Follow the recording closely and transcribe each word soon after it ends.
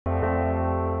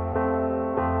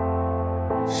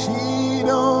She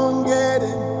don't get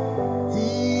it,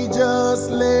 he just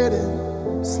let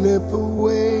it slip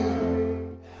away.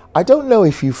 I don't know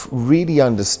if you really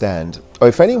understand, or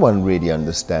if anyone really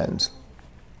understands,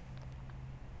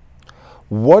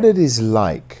 what it is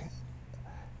like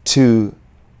to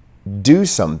do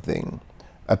something,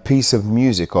 a piece of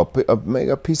music or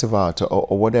a piece of art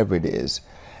or whatever it is,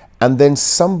 and then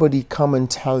somebody come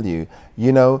and tell you,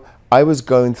 you know, I was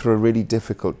going through a really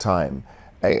difficult time,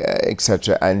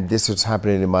 etc., and this was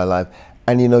happening in my life,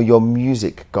 and you know, your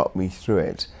music got me through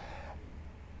it.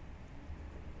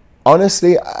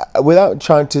 Honestly, without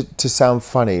trying to sound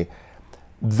funny,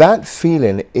 that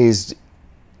feeling is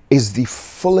the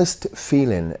fullest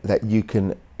feeling that you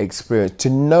can experience. To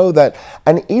know that,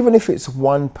 and even if it's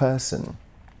one person,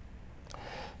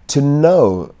 to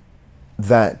know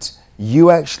that you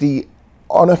actually,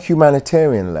 on a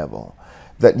humanitarian level,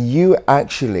 that you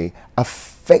actually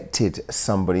affected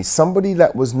somebody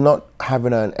that was not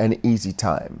having an easy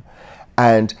time,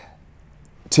 and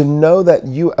to know that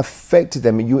you affected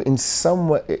them, you in some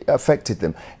way affected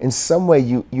them, in some way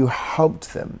you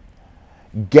helped them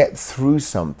get through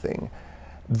something.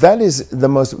 That is the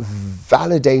most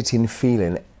validating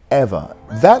feeling ever.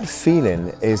 That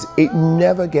feeling is, it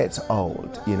never gets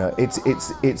old. You know, it's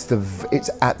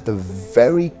at the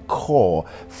very core.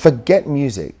 Forget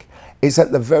music. It's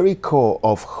at the very core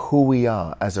of who we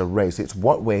are as a race. It's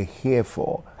what we're here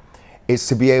for. It's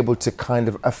to be able to kind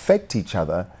of affect each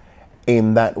other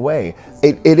in that way.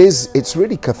 It's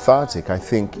really cathartic. I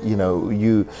think, you know,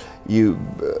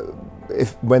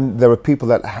 if when there are people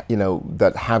that, you know,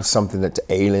 that have something that's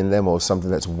ailing them or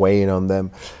something that's weighing on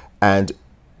them, and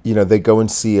you know, they go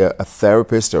and see a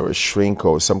therapist or a shrink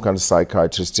or some kind of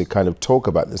psychiatrist to kind of talk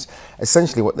about this.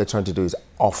 Essentially what they're trying to do is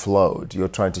offload. You're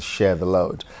trying to share the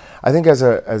load. I think as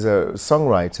a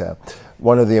songwriter,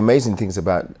 one of the amazing things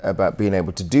about being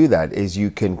able to do that is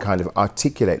you can kind of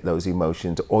articulate those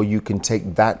emotions, or you can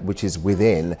take that which is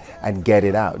within and get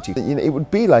it out. You know, it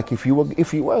would be like if you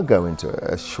were going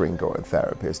to a shrink or a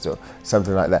therapist or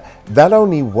something like that. That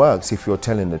only works if you're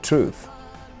telling the truth.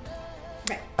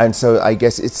 And so I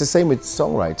guess it's the same with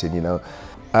songwriting, you know.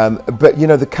 But you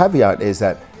know, the caveat is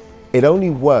that it only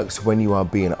works when you are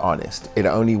being honest. It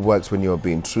only works when you are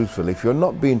being truthful. If you're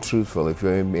not being truthful, if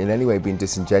you're in any way being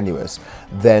disingenuous,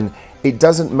 then it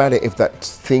doesn't matter if that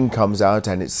thing comes out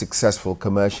and it's successful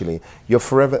commercially. You're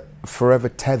forever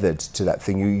tethered to that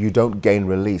thing. You don't gain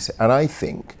release. And I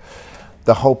think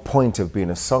the whole point of being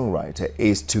a songwriter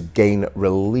is to gain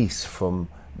release from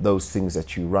those things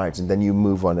that you write, and then you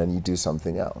move on and you do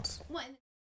something else.